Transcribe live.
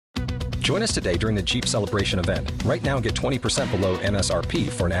Join us today during the Jeep Celebration event. Right now, get 20% below MSRP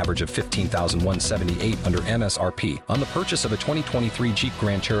for an average of $15,178 under MSRP on the purchase of a 2023 Jeep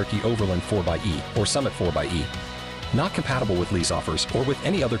Grand Cherokee Overland 4xE or Summit 4xE. Not compatible with lease offers or with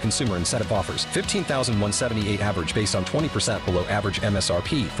any other consumer incentive offers. $15,178 average based on 20% below average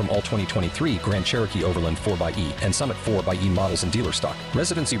MSRP from all 2023 Grand Cherokee Overland 4xE and Summit 4xE models in dealer stock.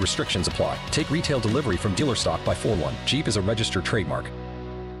 Residency restrictions apply. Take retail delivery from dealer stock by 4/1. Jeep is a registered trademark.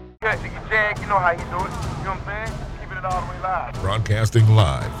 Jag, you know how he do it. You know what I'm saying? Keeping it all the way live. Broadcasting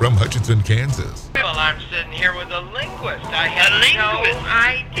live from Hutchinson, Kansas. Well, I'm sitting here with a linguist. I had no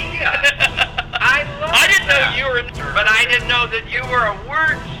idea. I didn't know you were, but I didn't know that you were a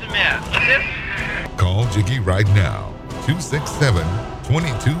wordsmith. Call Jiggy right now.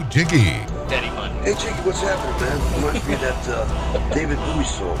 267-22-JIGGY. Hey Jiggy, what's happening, man? Reminds me of that David Bowie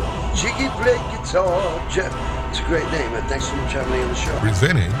song. Jiggy play guitar. It's a great name, man. Thanks so much for having me on the show.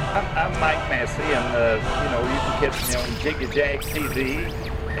 Presenting. I'm Mike Massey, and you can catch me on Jiggy Jag TV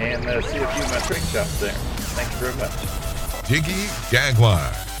and see a few of my trick shots there. Thanks very much. Jiggy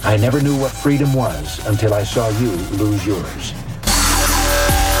Jaguar. I never knew what freedom was until I saw you lose yours.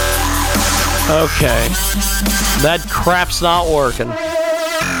 Okay. That crap's not working.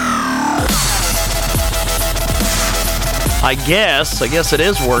 I guess it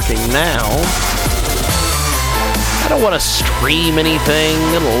is working now. I don't want to stream anything.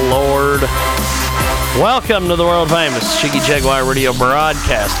 Good Lord. Welcome to the world famous Jiggy Jaguar radio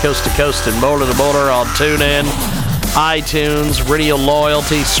broadcast, coast to coast and border to border on TuneIn, iTunes, Radio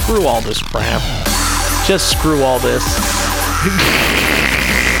Loyalty. Screw all this crap. Just screw all this.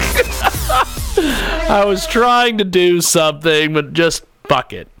 I was trying to do something, but just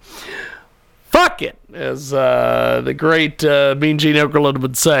fuck it. Fuck it, as the great Mean Gene Okerlund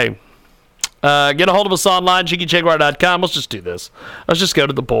would say. Get a hold of us online, JiggyJaguar.com. Let's just do this. Let's just go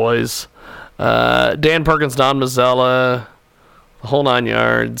to the boys. Dan Perkins, Don Mazzella, the whole 9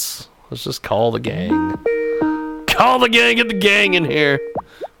 yards. Let's just call the gang. Call the gang, get the gang in here,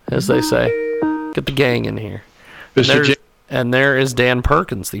 as they say. Get the gang in here. And there is Dan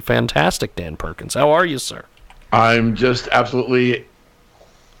Perkins, the fantastic Dan Perkins. How are you, sir? I'm just absolutely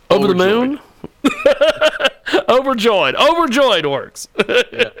over the moon? Overjoyed works.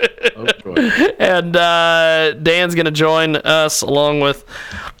 Yeah, overjoyed. And Dan's going to join us along with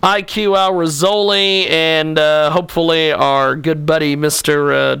IQ Al Rizzoli and hopefully our good buddy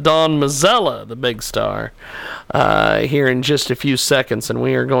Mr. Don Mazzella, the big star, here in just a few seconds. And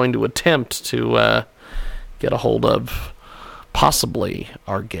we are going to attempt to get a hold of possibly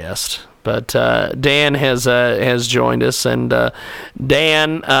our guest. But Dan has joined us, and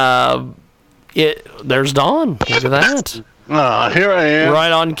Dan, there's Don. Look at that. Here I am.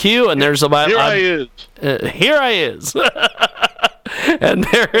 Right on cue, and there's about here I is. And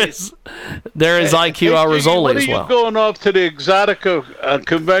there is IQ Al Rizzoli as well. What are you going off to the Exotica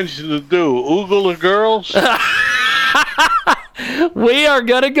convention to do? Oogle the girls? We are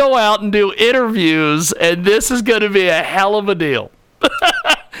going to go out and do interviews, and this is going to be a hell of a deal.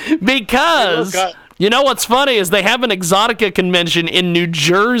 Because you know what's funny is they have an Exotica convention in New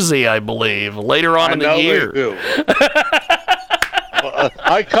Jersey, I believe, later on in the year. They do.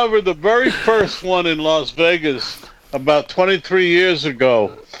 I covered the very first one in Las Vegas about 23 years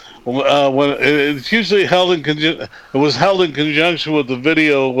ago. When it's usually held in conjunction with the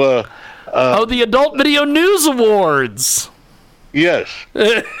video. The Adult Video News Awards. Yes.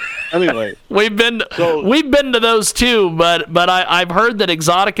 Anyway, we've been to those too, but I've heard that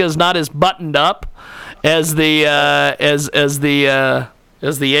Exotica is not as buttoned up as the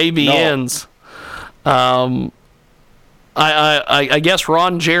AVNs. No. I guess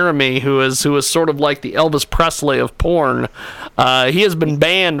Ron Jeremy, who is sort of like the Elvis Presley of porn, he has been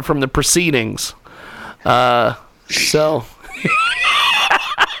banned from the proceedings. So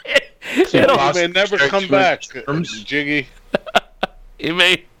he may never come back, Jiggy. He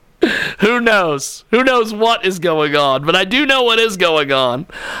may. Who knows? Who knows what is going on? But I do know what is going on.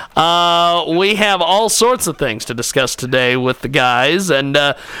 We have all sorts of things to discuss today with the guys. And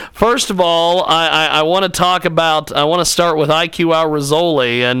first of all, I want to talk about. I want to start with IQ Al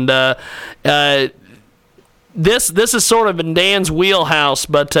Rizzoli, and this is sort of in Dan's wheelhouse.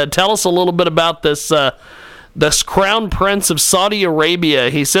 But tell us a little bit about this Crown Prince of Saudi Arabia.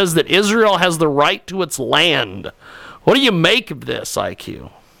 He says that Israel has the right to its land. What do you make of this,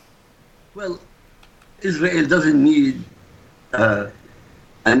 IQ? Well, Israel doesn't need an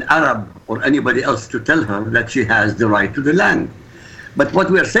Arab or anybody else to tell her that she has the right to the land. But what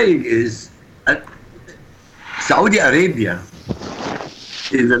we're saying is Saudi Arabia,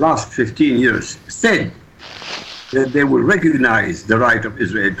 in the last 15 years, said that they will recognize the right of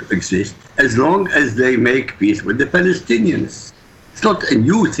Israel to exist as long as they make peace with the Palestinians. It's not a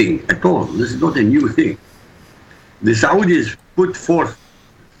new thing at all. This is not a new thing. The Saudis put forth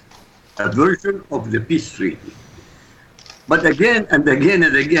a version of the peace treaty. But again and again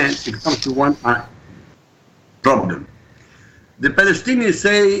and again, it comes to one problem. The Palestinians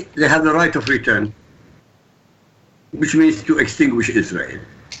say they have the right of return, which means to extinguish Israel.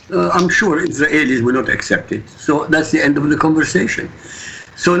 I'm sure Israelis will not accept it. So that's the end of the conversation.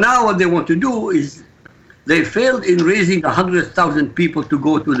 So now what they want to do is, they failed in raising 100,000 people to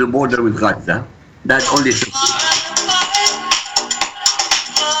go to the border with Gaza. That only took...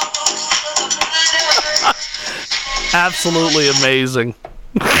 Absolutely amazing.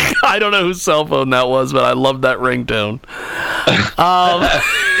 I don't know whose cell phone that was, but I love that ringtone.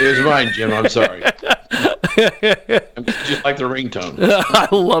 It was mine, Jim. I'm sorry. Just like the ringtone. I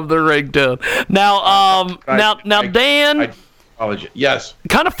love the ringtone. Now, Dan. Yes.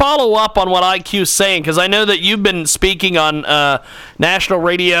 Kind of follow up on what IQ's saying, because I know that you've been speaking on national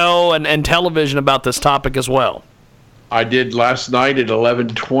radio and television about this topic as well. I did last night at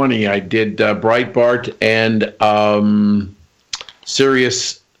 11:20. I did Breitbart and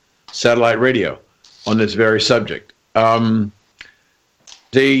Sirius satellite radio on this very subject. The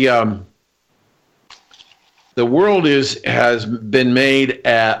world has been made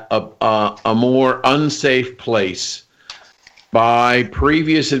a more unsafe place by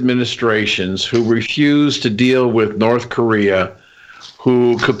previous administrations who refused to deal with North Korea,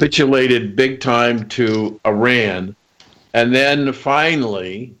 who capitulated big time to Iran, and then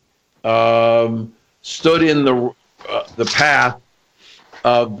finally stood in the path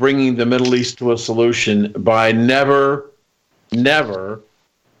of bringing the Middle East to a solution by never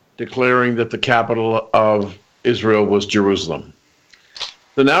declaring that the capital of Israel was Jerusalem.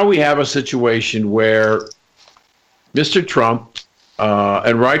 So now we have a situation where Mr. Trump,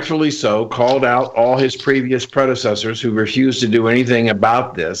 and rightfully so, called out all his previous predecessors who refused to do anything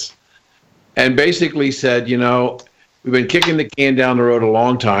about this, and basically said, we've been kicking the can down the road a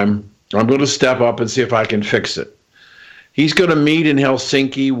long time. I'm going to step up and see if I can fix it. He's going to meet in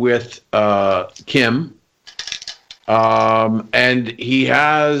Helsinki with Kim, and he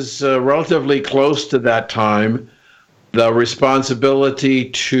has, relatively close to that time, the responsibility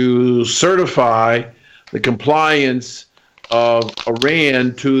to certify the compliance of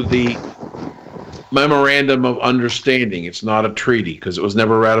Iran to the Memorandum of Understanding. It's not a treaty because it was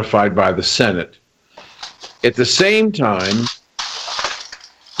never ratified by the Senate. At the same time,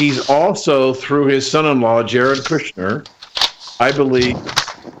 he's also, through his son-in-law, Jared Kushner, I believe,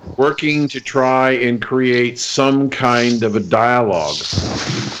 working to try and create some kind of a dialogue.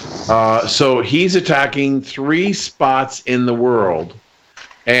 So he's attacking 3 spots in the world.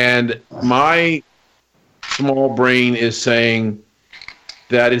 And my small brain is saying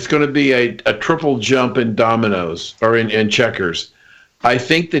that it's going to be a triple jump in dominoes or in checkers. I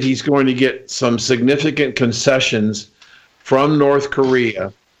think that he's going to get some significant concessions from North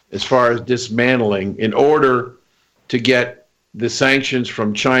Korea as far as dismantling in order to get the sanctions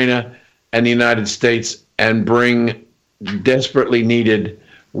from China and the United States and bring desperately needed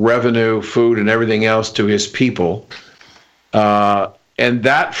revenue, food, and everything else to his people. And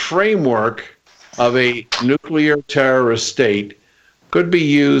that framework of a nuclear terrorist state could be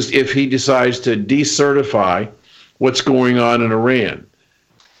used if he decides to decertify what's going on in Iran.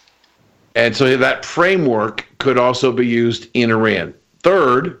 And so that framework could also be used in Iran.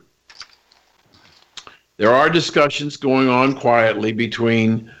 Third, there are discussions going on quietly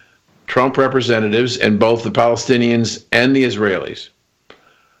between Trump representatives and both the Palestinians and the Israelis.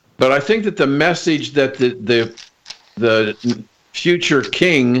 But I think that the message that the future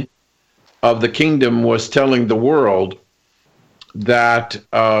king of the kingdom was telling the world that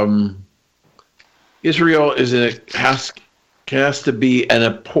Israel has to be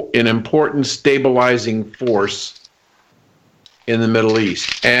an important stabilizing force in the Middle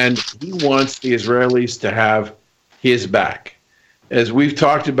East, and he wants the Israelis to have his back. As we've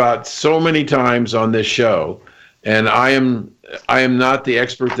talked about so many times on this show, and I am not the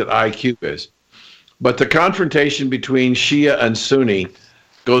expert that IQ is, but the confrontation between Shia and Sunni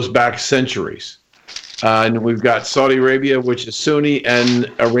goes back centuries. And we've got Saudi Arabia, which is Sunni,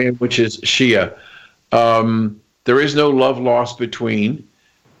 and Iran, which is Shia. There is no love lost between,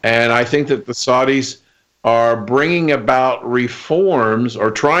 and I think that the Saudis are bringing about reforms,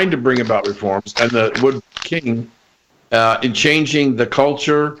 or trying to bring about reforms, and the Wood King in changing the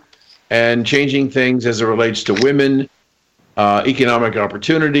culture and changing things as it relates to women, economic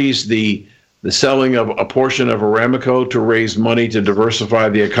opportunities, the selling of a portion of Aramco to raise money to diversify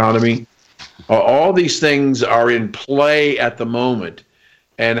the economy. All these things are in play at the moment,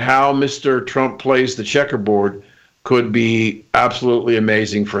 and how Mr. Trump plays the checkerboard could be absolutely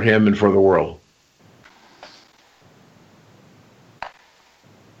amazing for him and for the world.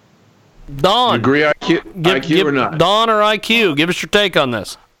 Don, you agree, IQ or not? Don or IQ, give us your take on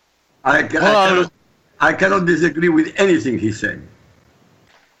this. I cannot disagree with anything he said.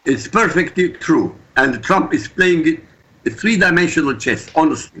 It's perfectly true. And Trump is playing it a three-dimensional chess,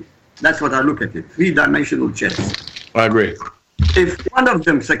 honestly. That's what I look at it, three-dimensional chess. I agree. If one of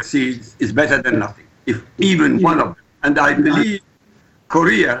them succeeds, it's better than nothing. If even one of them. And I believe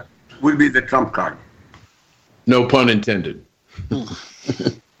Korea will be the trump card. No pun intended.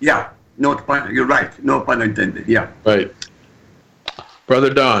 Yeah, no pun, you're right. No pun intended, yeah. Right.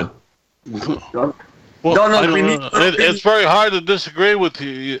 Brother Don. Well, it's very hard to disagree with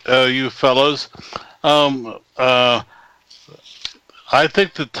you, you fellows. I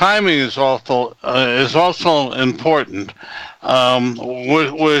think the timing is also important.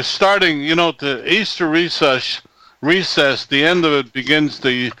 We're starting, the Easter recess. The end of it begins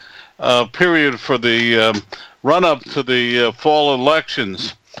the period for the run-up to the fall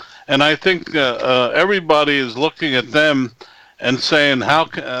elections, and I think everybody is looking at them and saying, how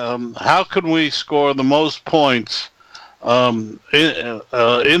can we score the most points in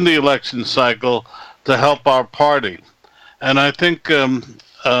the election cycle to help our party? And I think,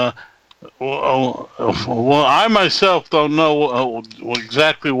 I myself don't know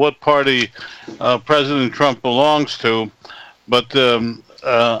exactly what party President Trump belongs to, but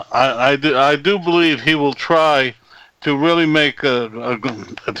I do believe he will try to really make,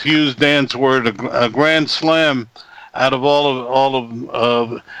 to use Dan's word, a grand slam out of all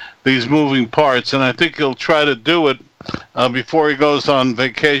of these moving parts, and I think he'll try to do it before he goes on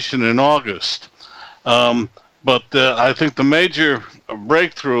vacation in August. But I think the major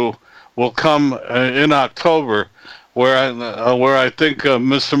breakthrough will come in October, where I think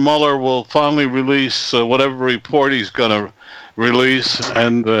Mr. Mueller will finally release whatever report he's going to release,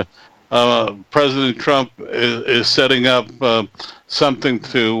 and President Trump is setting up something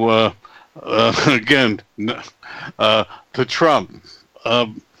to to Trump.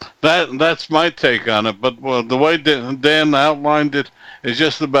 That's my take on it. But the way Dan outlined it is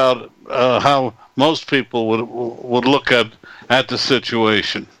just about how most people would look at the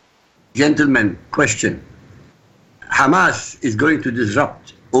situation. Gentlemen, question. Hamas is going to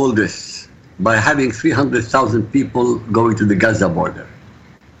disrupt all this by having 300,000 people going to the Gaza border.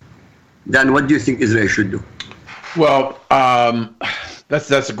 Dan, what do you think Israel should do? Well,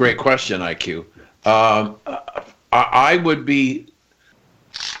 that's a great question, IQ. I would be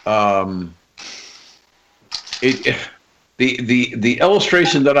the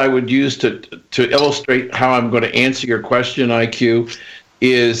illustration that I would use to illustrate how I'm going to answer your question, IQ,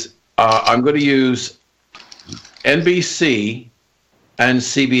 is I'm going to use NBC and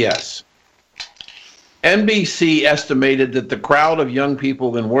CBS. NBC estimated that the crowd of young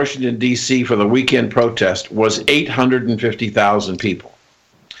people in Washington, D.C. for the weekend protest was 850,000 people.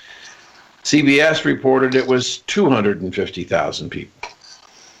 CBS reported it was 250,000 people.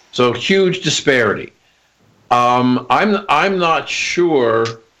 So huge disparity. I'm not sure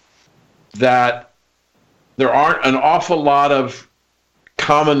that there aren't an awful lot of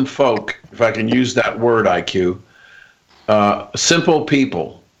common folk, if I can use that word, IQ, simple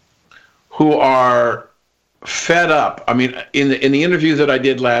people who are fed up. I mean, in the interview that I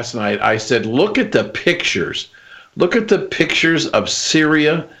did last night, I said, look at the pictures. Look at the pictures of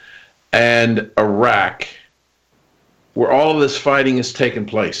Syria and Iraq, where all of this fighting is taking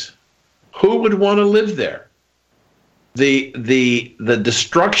place. Who would want to live there? The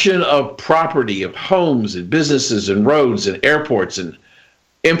destruction of property, of homes and businesses and roads and airports and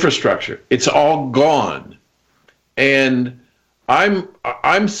infrastructure, it's all gone. And I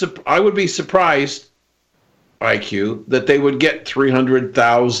would be surprised, IQ, that they would get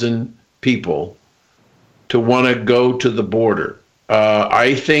 300,000 people to want to go to the border.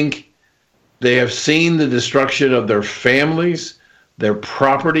 I think they have seen the destruction of their families, their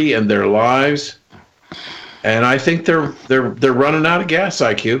property, and their lives, and I think they're running out of gas,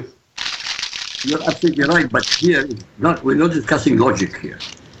 IQ. You're absolutely right, but here we're not discussing logic here.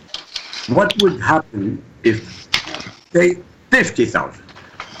 What would happen if, say, 50,000,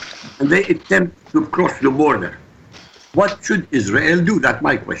 and they attempt to cross the border? What should Israel do? That's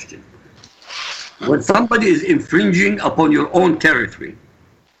my question. When somebody is infringing upon your own territory,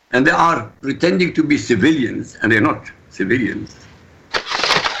 and they are pretending to be civilians, and they're not civilians,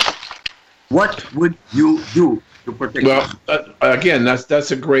 what would you do to protect them? Well, again,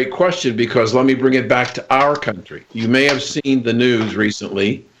 that's a great question, because let me bring it back to our country. You may have seen the news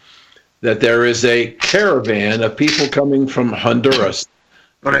recently that there is a caravan of people coming from Honduras,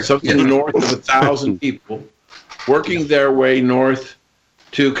 something north of 1,000 people, working their way north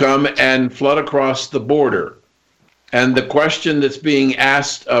to come and flood across the border. And the question that's being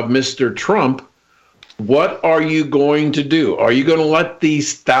asked of Mr. Trump, what are you going to do? Are you going to let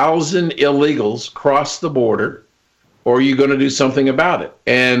these 1,000 illegals cross the border, or are you going to do something about it?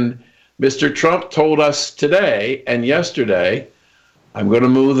 And Mr. Trump told us today and yesterday, I'm going to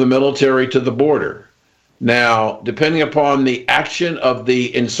move the military to the border. Now, depending upon the action of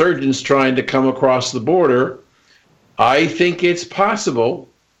the insurgents trying to come across the border, I think it's possible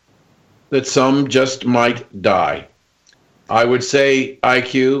that some just might die. I would say,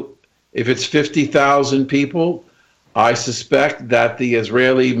 IQ, if it's 50,000 people, I suspect that the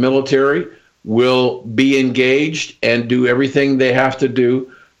Israeli military will be engaged and do everything they have to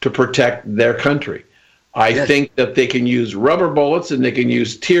do to protect their country. I think that they can use rubber bullets and they can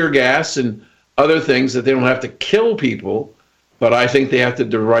use tear gas and other things that they don't have to kill people, but I think they have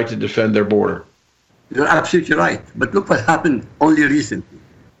the right to defend their border. You're absolutely right. But look what happened only recently.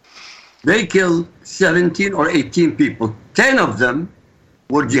 They killed 17 or 18 people. 10 of them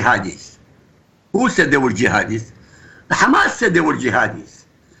were jihadis. Who said they were jihadis? The Hamas said they were jihadis.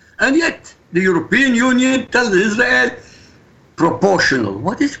 And yet, the European Union tells Israel, proportional.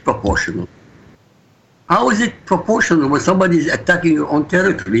 What is proportional? How is it proportional when somebody is attacking your own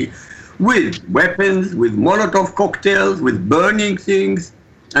territory with weapons, with Molotov cocktails, with burning things,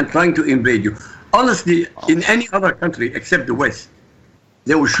 and trying to invade you? Honestly, in any other country except the West,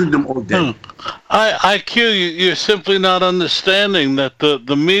 they will shoot them all dead. IQ, you're simply not understanding that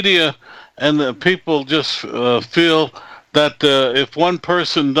the media and the people just feel that if one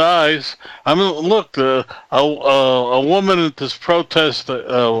person dies, I mean, look, a woman at this protest,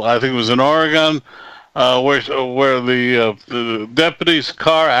 I think it was in Oregon, where the deputy's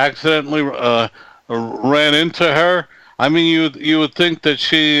car accidentally ran into her. I mean, you would think that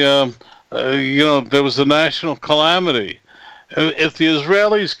she, there was a national calamity. If the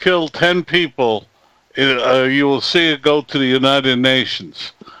Israelis kill 10 people, you will see it go to the United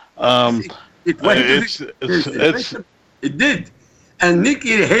Nations. It did. And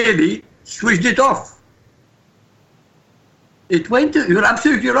Nikki Haley switched it off. It went to, you're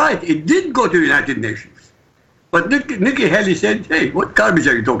absolutely right, it did go to the United Nations. But Nikki Haley said, hey, what garbage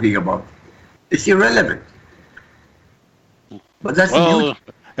are you talking about? It's irrelevant. But that's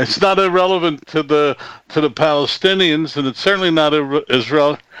it's not irrelevant to the Palestinians, and it's certainly not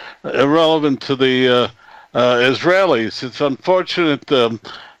irrelevant to the Israelis. It's unfortunate.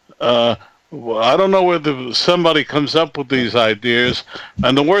 I don't know whether somebody comes up with these ideas,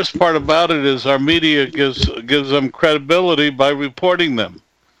 and the worst part about it is our media gives them credibility by reporting them.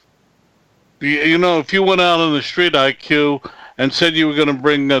 You know, if you went out on the street, IQ, and said you were going to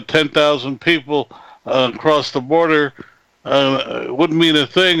bring 10,000 people across the border, it wouldn't mean a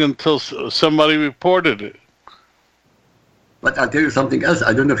thing until somebody reported it. But I'll tell you something else.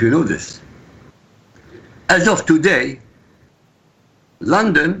 I don't know if you know this. As of today,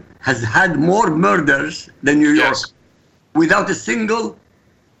 London has had more murders than New York. Yes. Without a single,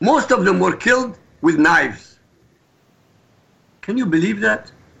 most of them were killed with knives. Can you believe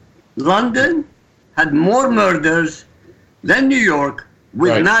that? London had more murders than New York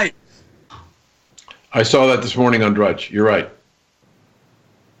with knives. I saw that this morning on Drudge. You're right.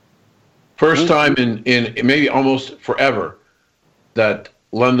 First time in maybe almost forever that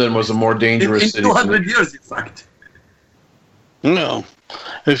London was a more dangerous city. In 200 years, in fact. No,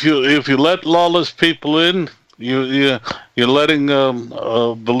 if you let lawless people in, you're letting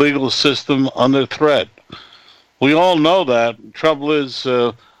the legal system under threat. We all know that. The trouble is,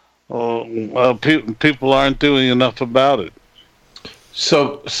 people aren't doing enough about it.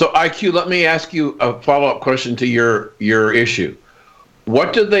 So IQ, let me ask you a follow-up question to your issue.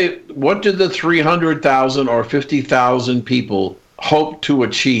 What did the 300,000 or 50,000 people hope to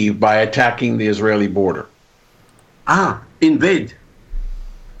achieve by attacking the Israeli border? Invade.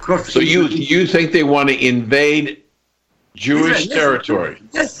 So you think they want to invade Jewish territory?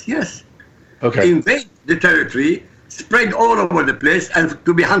 Yes. Okay. Invade the territory, spread all over the place, and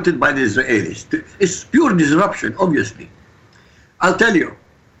to be hunted by the Israelis. It's pure disruption, obviously. I'll tell you,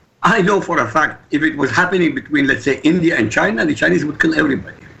 I know for a fact, if it was happening between, let's say, India and China, the Chinese would kill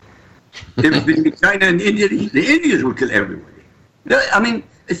everybody. If it's between China and India, the Indians would kill everybody. I mean,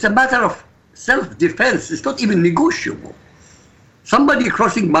 it's a matter of self-defense. It's not even negotiable. Somebody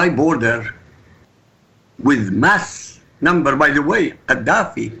crossing my border with mass number, by the way,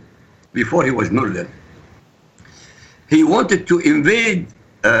 Gaddafi, before he was murdered, he wanted to invade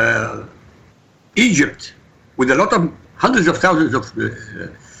Egypt with a lot of hundreds of thousands of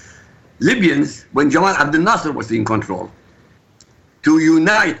Libyans, when Jamal Abdel Nasser was in control, to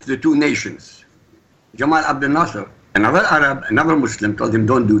unite the two nations. Jamal Abdel Nasser, another Arab, another Muslim, told him,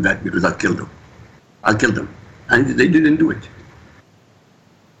 don't do that because I'll kill them. I'll kill them. And they didn't do it.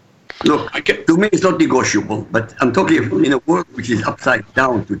 Look, to me it's not negotiable, but I'm talking in a world which is upside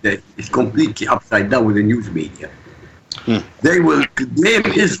down today. It's completely upside down with the news media. They will blame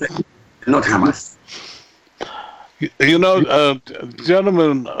Israel, not Hamas. You know,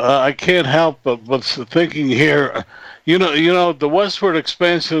 gentlemen, I can't help but thinking here. You know, the westward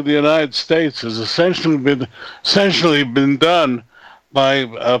expansion of the United States has essentially been done by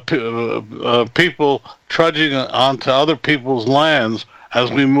people trudging onto other people's lands as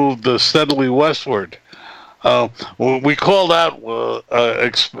we move steadily westward. We call that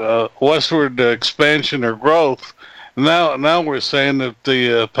westward expansion or growth. Now we're saying that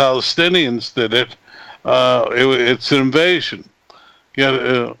the Palestinians did it. It's an invasion. Yet,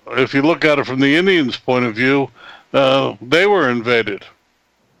 if you look at it from the Indians' point of view, they were invaded.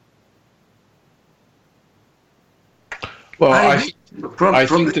 Well, I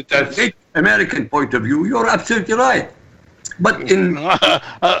think that's the American point of view. You're absolutely right. But in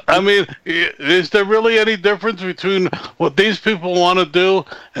I mean, is there really any difference between what these people want to do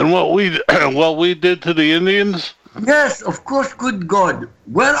and what we did to the Indians? Yes, of course, good God.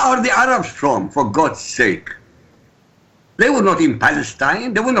 Where are the Arabs from, for God's sake? They were not in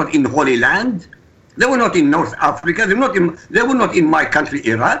Palestine. They were not in Holy Land. They were not in North Africa. They were not in my country,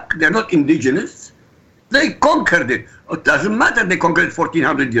 Iraq. They're not indigenous. They conquered it. It doesn't matter they conquered it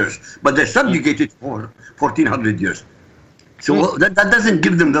 1,400 years, but they subjugated for 1,400 years. So that doesn't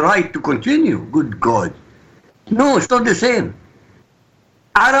give them the right to continue. Good God. No, it's not the same.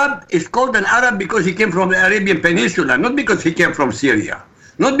 Arab is called an Arab because he came from the Arabian Peninsula, not because he came from Syria,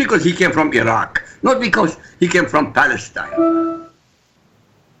 not because he came from Iraq, not because he came from Palestine.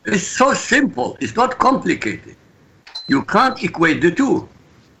 It's so simple. It's not complicated. You can't equate the two.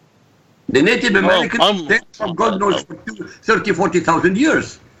 The Native Americans came from God knows for 30, 40,000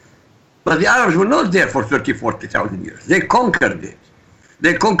 years. But the Arabs were not there for 30, 40,000 years. They conquered it.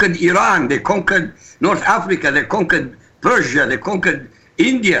 They conquered Iran. They conquered North Africa. They conquered Persia. They conquered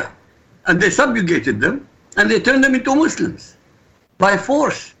India. And they subjugated them. And they turned them into Muslims. By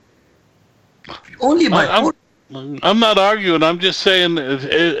force. Only by force. I'm not arguing. I'm just saying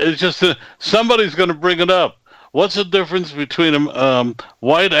it's just somebody's going to bring it up. What's the difference between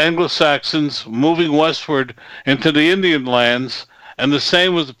white Anglo-Saxons moving westward into the Indian lands and the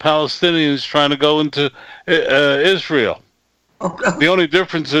same with the Palestinians trying to go into Israel? The only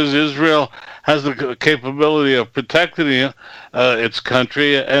difference is Israel has the capability of protecting its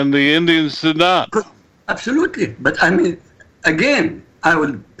country, and the Indians did not. Absolutely. But I mean, again, I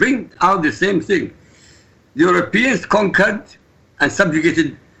will bring out the same thing. The Europeans conquered and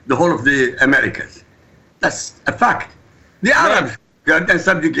subjugated the whole of the Americas. That's a fact. The Arabs conquered and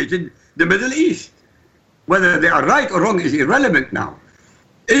subjugated the Middle East. Whether they are right or wrong is irrelevant now.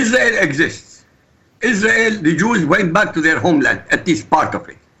 Israel exists. Israel, the Jews went back to their homeland, at least part of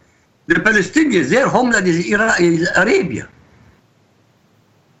it. The Palestinians, their homeland is Arabia.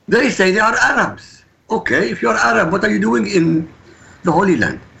 They say they are Arabs. Okay, if you're Arab, what are you doing in the Holy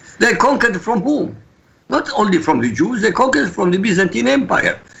Land? They conquered from whom? Not only from the Jews, they conquered from the Byzantine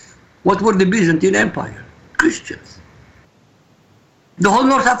Empire. What were the Byzantine Empire? Christians. The whole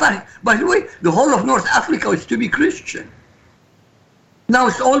North Africa, by the way, the whole of North Africa is to be Christian. Now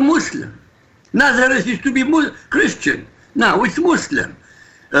it's all Muslim. Nazareth used to be Christian. Now it's Muslim.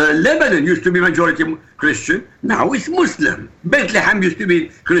 Lebanon used to be majority Christian. Now it's Muslim. Bethlehem used to be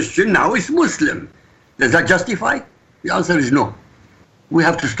Christian. Now it's Muslim. Does that justify? The answer is no. We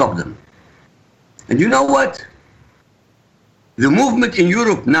have to stop them. And you know what? The movement in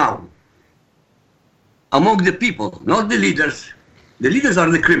Europe now, among the people, not the leaders are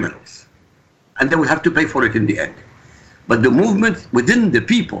the criminals. And they will have to pay for it in the end. But the movement within the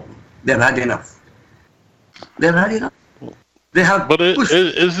people, they've had enough. They've had enough. They have. But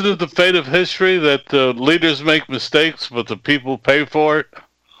isn't it the fate of history that leaders make mistakes, but the people pay for it?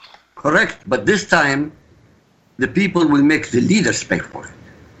 Correct. But this time, the people will make the leaders pay for it.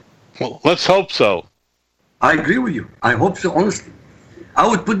 Well, let's hope so. I agree with you. I hope so, honestly. I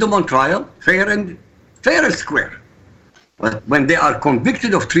would put them on trial, fair and square. But when they are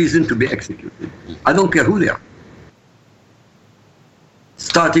convicted of treason, to be executed. I don't care who they are.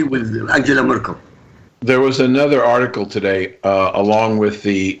 Starting with Angela Merkel. There was another article today, along with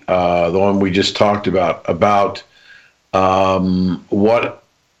the one we just talked about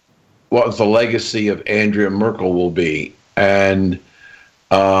what the legacy of Angela Merkel will be, and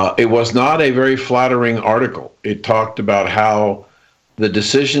it was not a very flattering article. It talked about how the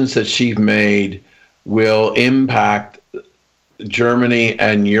decisions that she made will impact Germany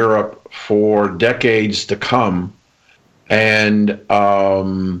and Europe for decades to come, and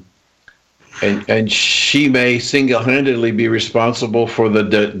she may single-handedly be responsible for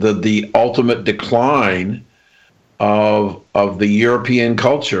the ultimate decline of the European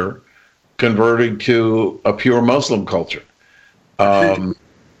culture, converting to a pure Muslim culture.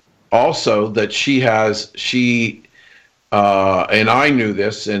 Also, that she and I knew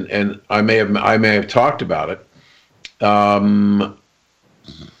this, and I may have talked about it.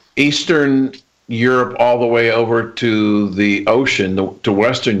 Eastern Europe, all the way over to the ocean, to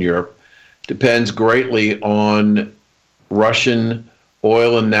Western Europe, depends greatly on Russian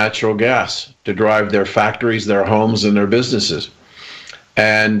oil and natural gas to drive their factories, their homes, and their businesses.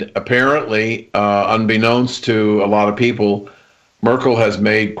 And apparently, unbeknownst to a lot of people, Merkel has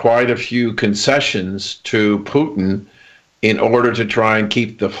made quite a few concessions to Putin in order to try and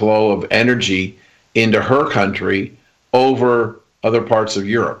keep the flow of energy into her country over other parts of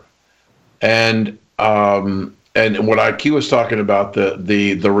Europe. And what IQ was talking about,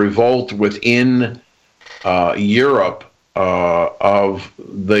 the revolt within Europe of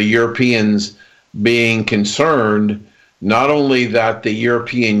the Europeans being concerned, not only that the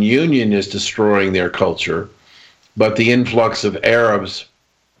European Union is destroying their culture, but the influx of Arabs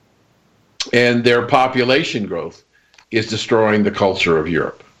and their population growth is destroying the culture of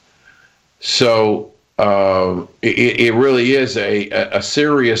Europe. So it really is a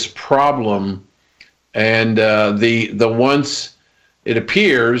serious problem, and it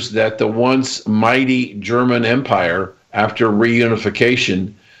appears that the once mighty German Empire, after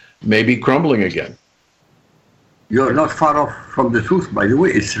reunification, may be crumbling again. You're not far off from the truth, by the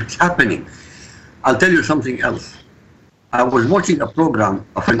way. It's happening. I'll tell you something else. I was watching a program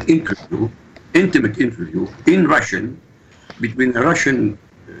of an intimate interview in Russian between a Russian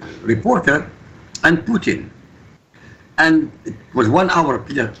reporter and Putin. And it was 1 hour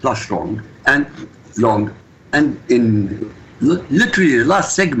plus long. And in literally the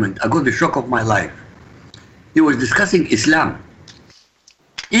last segment, I got the shock of my life. He was discussing Islam.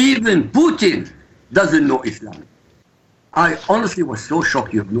 Even Putin doesn't know Islam. I honestly was so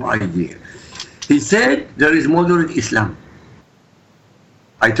shocked, you have no idea. He said there is moderate Islam.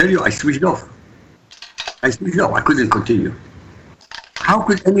 I tell you, I switched off. I couldn't continue. How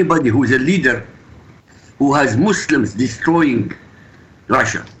could anybody who is a leader, who has Muslims destroying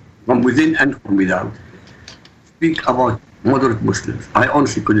Russia from within and from without, speak about moderate Muslims? I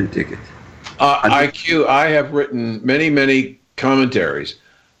honestly couldn't take it. IQ, I have written many commentaries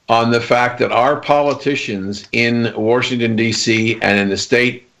on the fact that our politicians in Washington, D.C. and in the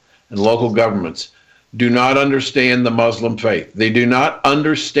state and local governments do not understand the Muslim faith. They do not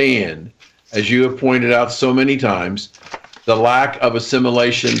understand, as you have pointed out so many times, the lack of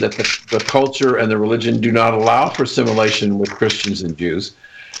assimilation, that the culture and the religion do not allow for assimilation with Christians and Jews,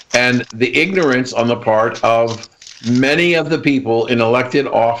 and the ignorance on the part of many of the people in elected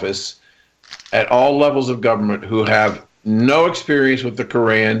office at all levels of government who have no experience with the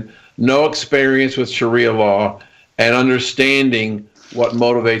Quran, no experience with Sharia law, and understanding what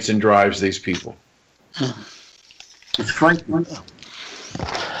motivates and drives these people. It's frightening.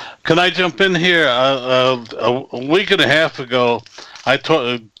 Can I jump in here? A week and a half ago, I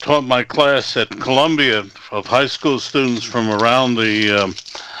taught my class at Columbia of high school students from around the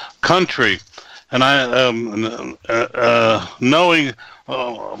country, and I, knowing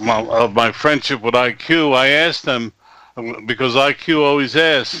of my friendship with IQ, I asked them, because IQ always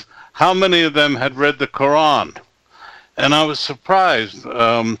asks, how many of them had read the Quran? And I was surprised.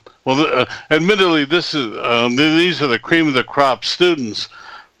 Admittedly, these are the cream of the crop students,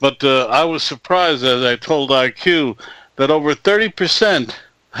 but I was surprised, as I told IQ, that over 30%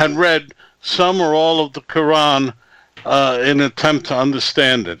 had read some or all of the Quran in an attempt to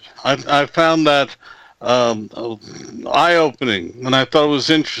understand it. I found that eye-opening, and I thought it was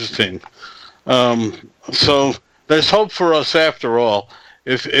interesting. So there's hope for us after all.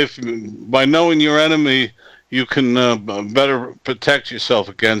 If by knowing your enemy, you can better protect yourself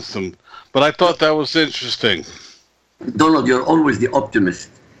against them. But I thought that was interesting. Donald, you're always the optimist.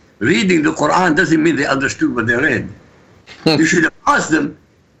 Reading the Quran doesn't mean they understood what they read. You should have asked them,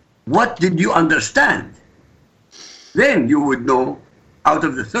 what did you understand? Then you would know, out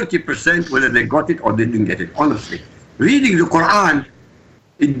of the 30%, whether they got it or they didn't get it, honestly. Reading the Quran,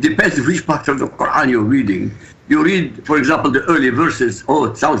 it depends which part of the Quran you're reading. You read, for example, the early verses, oh,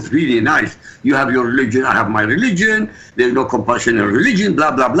 it sounds really nice. You have your religion, I have my religion, there's no compulsion in religion,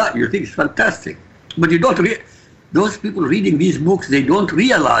 blah, blah, blah. You think it's fantastic. But you don't those people reading these books, they don't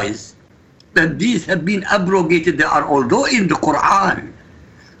realize that these have been abrogated. They are, although in the Quran,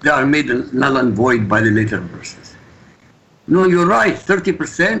 they are made null and void by the later verses. No, you're right,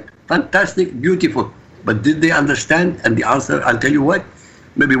 30%, fantastic, beautiful. But did they understand? And the answer, I'll tell you what,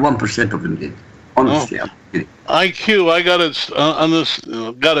 maybe 1% of them did. Honestly, I'm kidding. IQ, I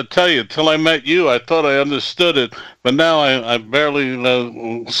gotta tell you, till I met you, I thought I understood it, but now I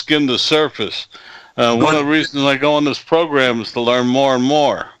barely skimmed the surface. One of the reasons I go on this program is to learn more and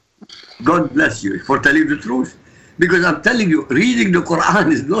more. God bless you for telling the truth. Because I'm telling you, reading the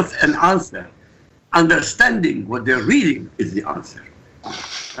Quran is not an answer. Understanding what they're reading is the answer.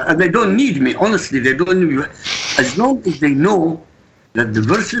 And they don't need me, honestly, they don't need me. As long as they know that the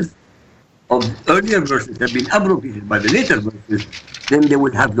verses of earlier verses have been abrogated by the later verses, then they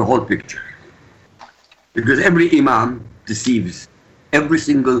would have the whole picture. Because every imam deceives every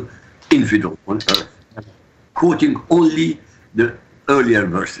single infidel on earth, quoting only the earlier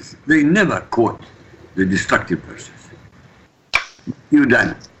verses. They never quote the destructive verses. You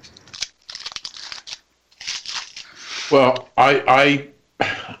done. Well, I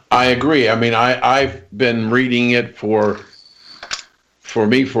agree. I mean, I've been reading it for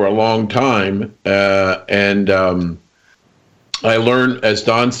me for a long time, and I learned, as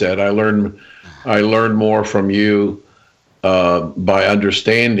Don said, I learned more from you by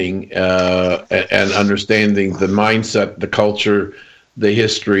understanding and understanding the mindset, the culture, the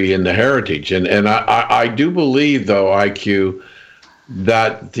history, and the heritage. And I do believe, though, IQ,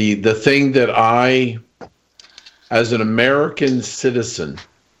 that the thing that I, as an American citizen,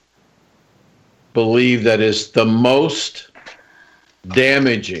 believe that is the most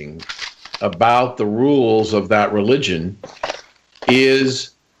damaging about the rules of that religion is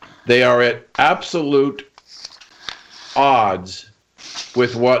they are at absolute odds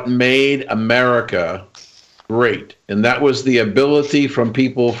with what made America great. And that was the ability from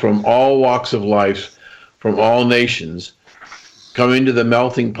people from all walks of life, from all nations, come into the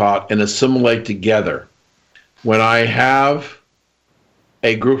melting pot and assimilate together. When I have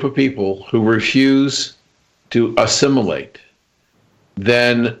a group of people who refuse to assimilate,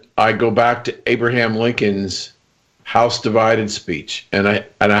 then I go back to Abraham Lincoln's house divided speech, and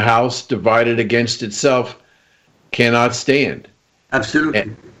a house divided against itself cannot stand.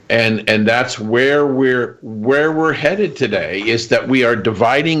 Absolutely. And that's where we're headed today, is that we are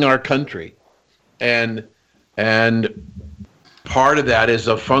dividing our country, and part of that is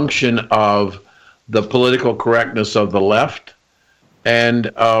a function of the political correctness of the left. And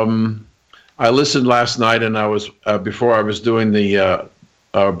I listened last night, and I was before I was doing the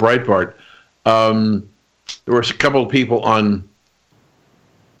Breitbart. There were a couple of people on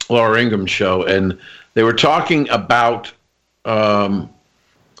Laura Ingram's show, and they were talking about the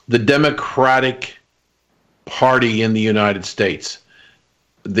Democratic Party in the United States.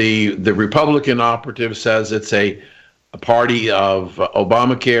 The Republican operative says it's a party of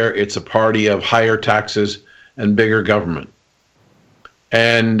Obamacare. It's a party of higher taxes and bigger government.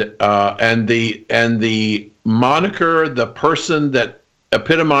 And the moniker, the person that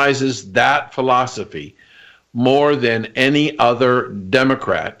epitomizes that philosophy more than any other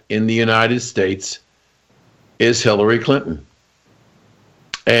Democrat in the United States is Hillary Clinton.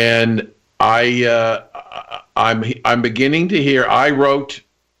 And I'm beginning to hear. I wrote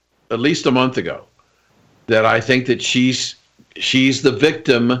at least a month ago that I think that she's the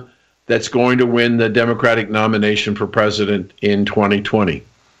victim that's going to win the Democratic nomination for president in 2020.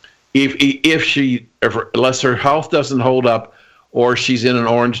 Unless her health doesn't hold up, or she's in an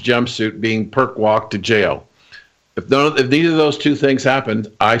orange jumpsuit being perk walked to jail. If neither of those two things happen,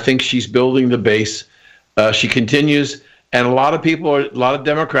 I think she's building the base. She continues, and a lot of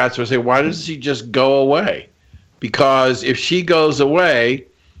Democrats are saying, why doesn't she just go away? Because if she goes away,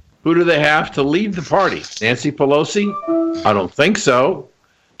 who do they have to lead the party? Nancy Pelosi? I don't think so.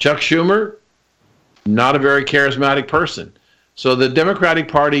 Chuck Schumer? Not a very charismatic person. So the Democratic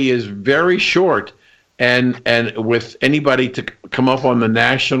Party is very short, and with anybody to come up on the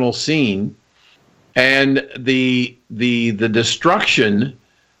national scene, and the destruction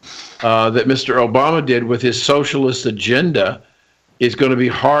that Mr. Obama did with his socialist agenda is going to be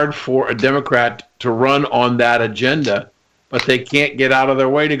hard for a Democrat to run on that agenda, but they can't get out of their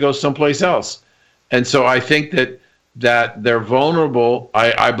way to go someplace else. And so I think that they're vulnerable.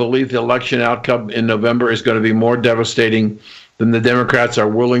 I believe the election outcome in November is going to be more devastating than the Democrats are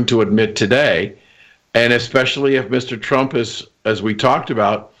willing to admit today. And especially if Mr. Trump is, as we talked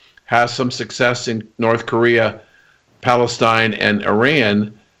about, has some success in North Korea, Palestine, and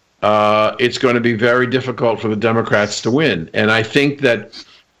Iran, it's going to be very difficult for the Democrats to win. And I think that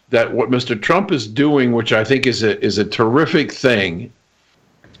what Mr. Trump is doing, which I think is a terrific thing,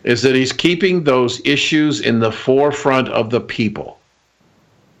 is that he's keeping those issues in the forefront of the people.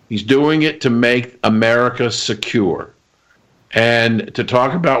 He's doing it to make America secure. And to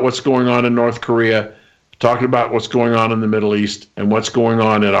talk about what's going on in North Korea, talking about what's going on in the Middle East, and what's going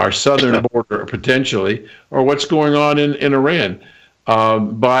on at our southern border, potentially, or what's going on in Iran.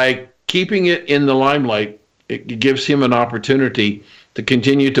 By keeping it in the limelight, it gives him an opportunity to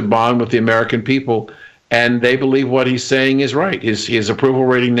continue to bond with the American people, and they believe what he's saying is right. His approval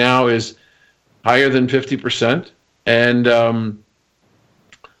rating now is higher than 50%, and the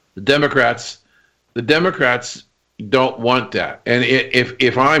Democrats don't want that. And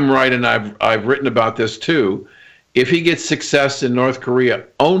if I'm right, and I've written about this too, if he gets success in North Korea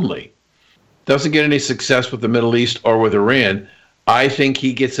only, doesn't get any success with the Middle East or with Iran, I think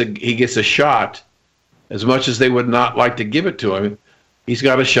he gets a shot. As much as they would not like to give it to him, he's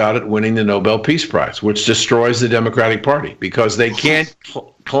got a shot at winning the Nobel Peace Prize, which destroys the Democratic Party, because they can't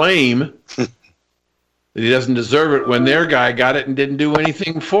claim that he doesn't deserve it when their guy got it and didn't do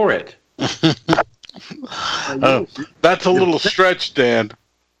anything for it. That's a little stretch, Dan.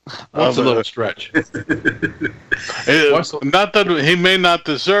 What's a little stretch? Not that he may not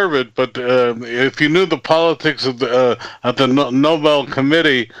deserve it, but if you knew the politics of the Nobel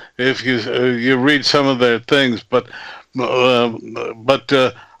Committee, if you read some of their things, but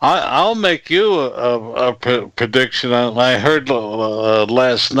I'll make you a prediction. I heard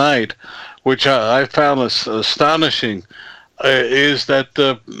last night, which I found astonishing, is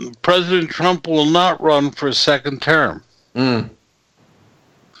that President Trump will not run for a second term. The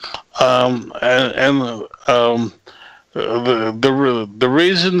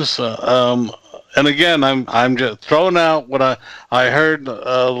reasons, and again, I'm just throwing out what I heard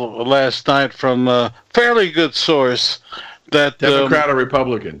last night from a fairly good source, that Democrat or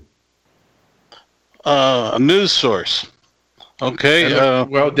Republican? A news source. Okay.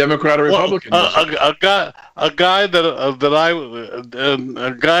 Well, Democrat or Republican? A guy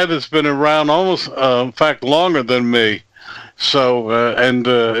that's been around almost, in fact, longer than me. So, and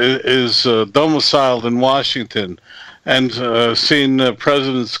is domiciled in Washington, and seen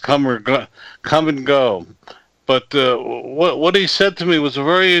presidents come and go. But what he said to me was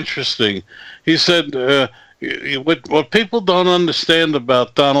very interesting. He said, what people don't understand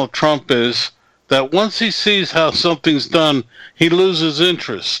about Donald Trump is that once he sees how something's done, he loses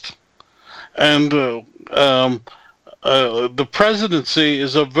interest. And the presidency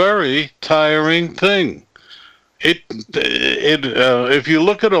is a very tiring thing. If you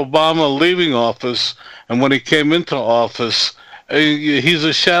look at Obama leaving office and when he came into office, he's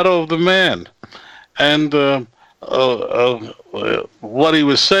a shadow of the man. And what he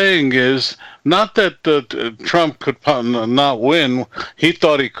was saying is not that Trump could not win. He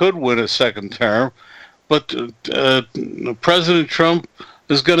thought he could win a second term, but President Trump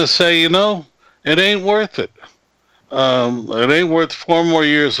is going to say, it ain't worth it. It ain't worth 4 more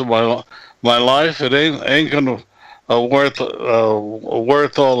years of my life. It ain't going to worth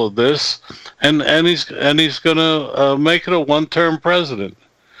all of this, and he's going to make it a one-term president.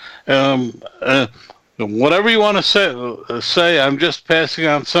 Whatever you want to say, I'm just passing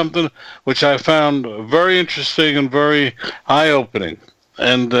on something which I found very interesting and very eye-opening.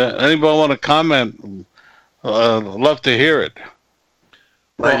 And anybody want to comment? Love to hear it.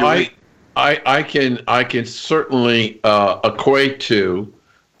 Well, I can certainly equate to.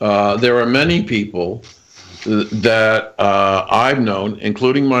 There are many people that I've known,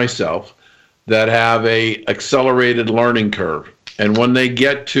 including myself, that have a accelerated learning curve, and when they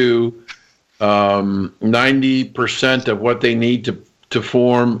get to 90% of what they need to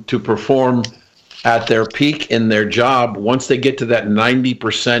perform at their peak in their job, once they get to that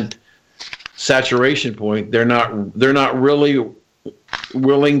 90% saturation point, they're not really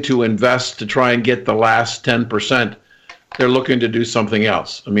willing to invest to try and get the last 10%. They're looking to do something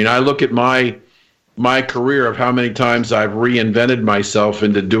else. I mean, I look at my career of how many times I've reinvented myself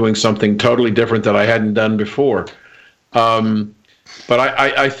into doing something totally different that I hadn't done before. But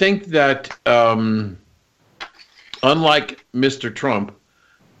I think that unlike Mr. Trump,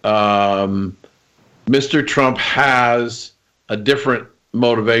 Mr. Trump has a different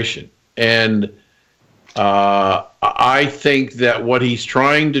motivation. And I think that what he's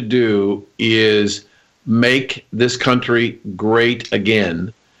trying to do is make this country great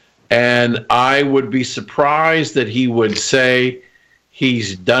again. And I would be surprised that he would say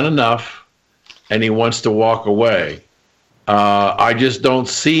he's done enough and he wants to walk away. I just don't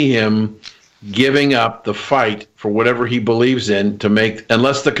see him giving up the fight for whatever he believes in to make,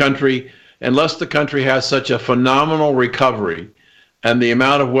 unless the country has such a phenomenal recovery and the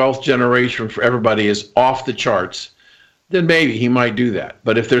amount of wealth generation for everybody is off the charts, then maybe he might do that.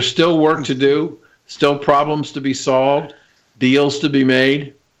 But if there's still work to do, still problems to be solved, deals to be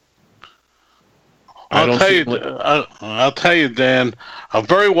made, I'll tell you, Dan, a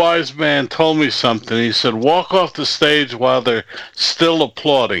very wise man told me something. He said, walk off the stage while they're still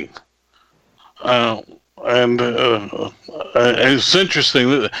applauding. And it's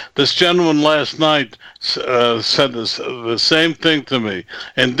interesting. This gentleman last night said the same thing to me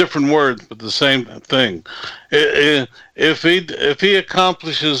in different words, but the same thing. If he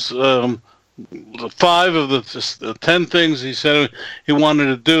accomplishes 5 of the 10 things he said he wanted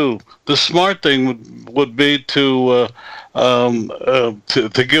to do, the smart thing would be to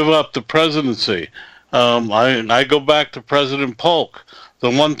give up the presidency. I go back to President Polk, the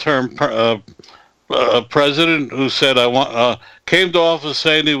one-term president who said came to office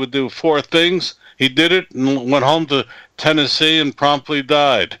saying he would do 4 things. He did it and went home to Tennessee and promptly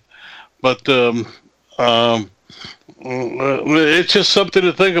died. But it's just something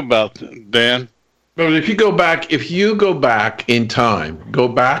to think about, Dan. But if you go back in time, go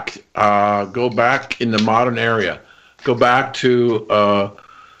back in the modern era, go back to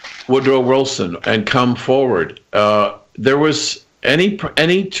Woodrow Wilson and come forward. There was any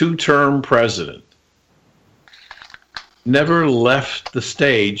 2-term president never left the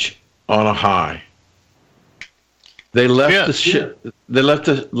stage on a high. They left They left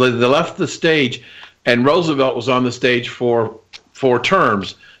the stage, and Roosevelt was on the stage for 4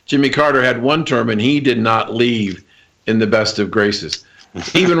 terms. Jimmy Carter had 1 term, and he did not leave in the best of graces.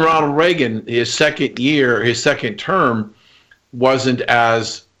 Even Ronald Reagan, his second term, wasn't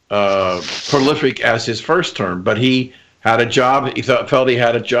as prolific as his first term, but he had a job. He felt he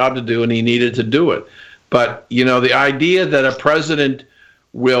had a job to do, and he needed to do it. But the idea that a president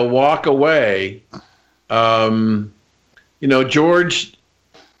will walk away, George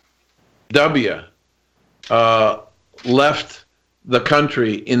W. Left the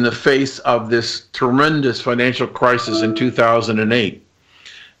country in the face of this tremendous financial crisis in 2008.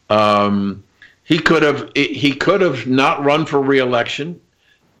 He could have not run for re-election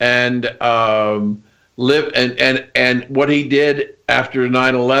and live and what he did after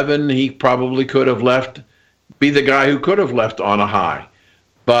 9/11, he probably could have be the guy who could have left on a high.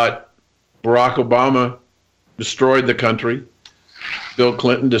 But Barack Obama destroyed the country. Bill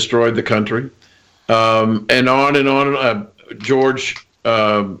Clinton destroyed the country. And on and on. George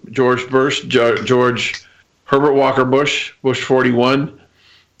Bush, Herbert Walker Bush 41,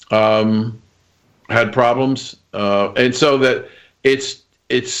 had problems, and so that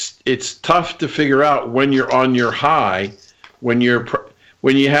it's tough to figure out when you're on your high, when you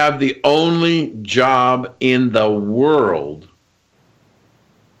have the only job in the world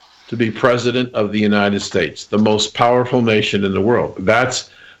to be president of the United States, the most powerful nation in the world. That's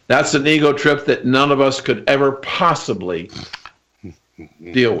an ego trip that none of us could ever possibly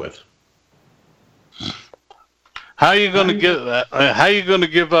deal with. How are you going to give that? How are you going to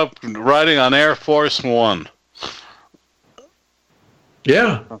give up riding on Air Force One?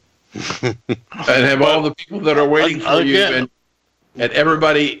 Yeah, and have all the people that are waiting for you, and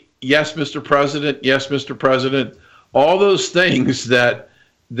everybody. Yes, Mr. President. Yes, Mr. President. All those things that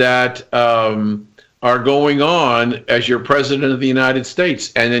are going on as you're president of the United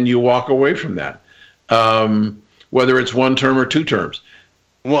States, and then you walk away from that, whether it's 1 term or 2 terms.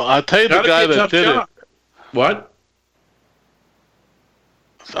 Well, I'll tell you the guy that did it. What?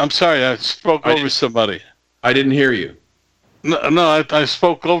 I'm sorry, I spoke over somebody. I didn't hear you. No, I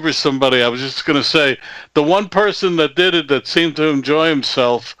spoke over somebody. I was just going to say, the one person that did it that seemed to enjoy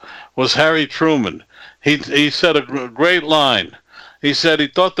himself was Harry Truman. He said a great line. He said he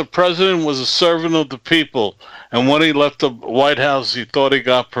thought the president was a servant of the people, and when he left the White House, he thought he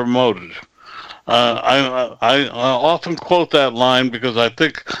got promoted. I often quote that line because I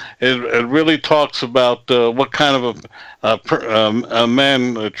think it really talks about what kind of a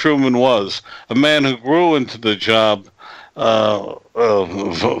man Truman was, a man who grew into the job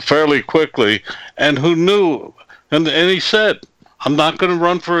fairly quickly, and who knew, and he said, I'm not going to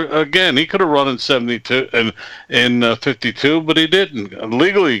run for again. He could have run in 72 and in 52, but he didn't.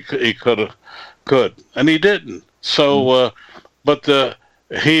 Legally, he could, and he didn't. So, but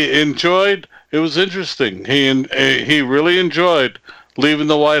he enjoyed. It was interesting. He really enjoyed leaving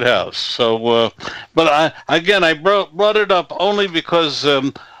the White House. So, but I brought it up only because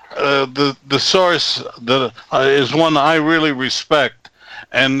the source that is one I really respect,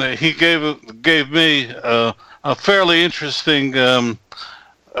 and he gave me a fairly interesting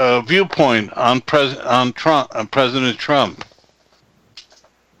viewpoint on President Trump.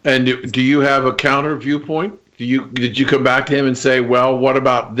 And do you have a counter viewpoint? Did you come back to him and say, well, what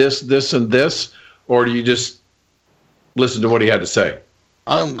about this, and this, or do you just listen to what he had to say.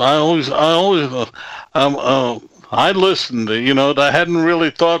 I listened. I hadn't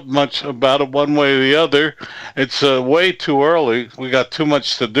really thought much about it one way or the other. It's way too early. We got too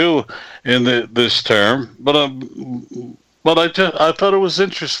much to do in this term. But I thought it was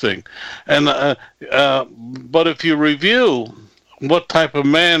interesting. And but if you review what type of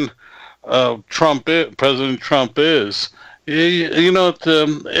man President Trump is,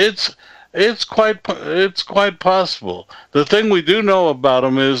 it's quite possible. The thing we do know about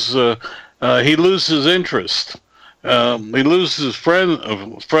him is he loses interest. He loses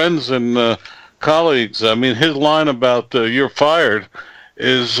friends and colleagues. I mean, his line about "you're fired"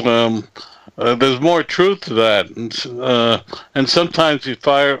 is there's more truth to that, and sometimes he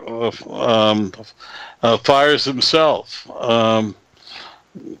fires himself.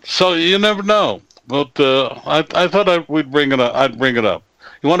 So you never know. But I thought we'd bring it up. I'd bring it up.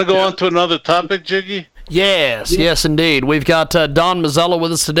 You want to go on to another topic, Jiggy? Yes, indeed. We've got Don Mazzella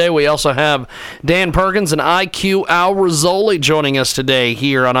with us today. We also have Dan Perkins and IQ Al Rizzoli joining us today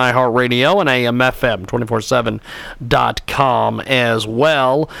here on iHeartRadio and AMFM247.com as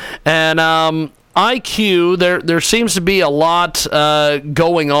well. And IQ, there seems to be a lot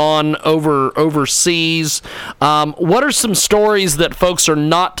going on overseas. What are some stories that folks are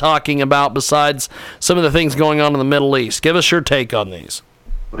not talking about besides some of the things going on in the Middle East? Give us your take on these.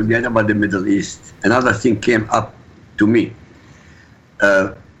 Forget about the Middle East. Another thing came up to me.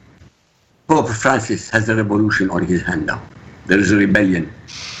 Pope Francis has a revolution on his hand now. There is a rebellion.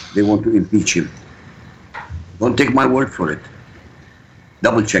 They want to impeach him. Don't take my word for it.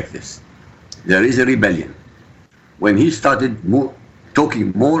 Double check this. There is a rebellion. When he started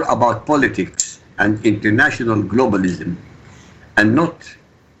talking more about politics and international globalism and not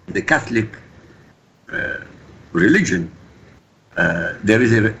the Catholic religion, there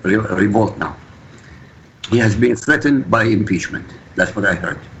is a revolt now. He has been threatened by impeachment. That's what I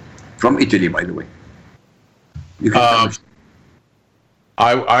heard. From Italy, by the way. You can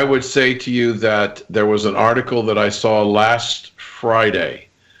I would say to you that there was an article that I saw last Friday.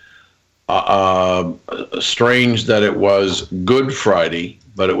 Strange that it was Good Friday,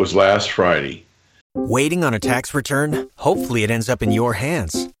 but it was last Friday. Waiting on a tax return? Hopefully it ends up in your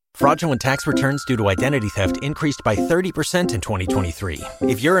hands. Fraudulent tax returns due to identity theft increased by 30% in 2023.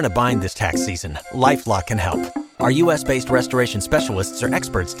 If you're in a bind this tax season, LifeLock can help. Our U.S.-based restoration specialists are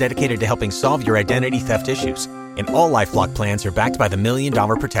experts dedicated to helping solve your identity theft issues. And all LifeLock plans are backed by the $1 Million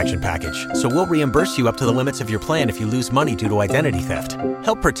Protection Package. So we'll reimburse you up to the limits of your plan if you lose money due to identity theft.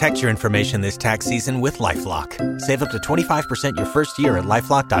 Help protect your information this tax season with LifeLock. Save up to 25% your first year at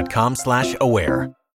LifeLock.com/aware.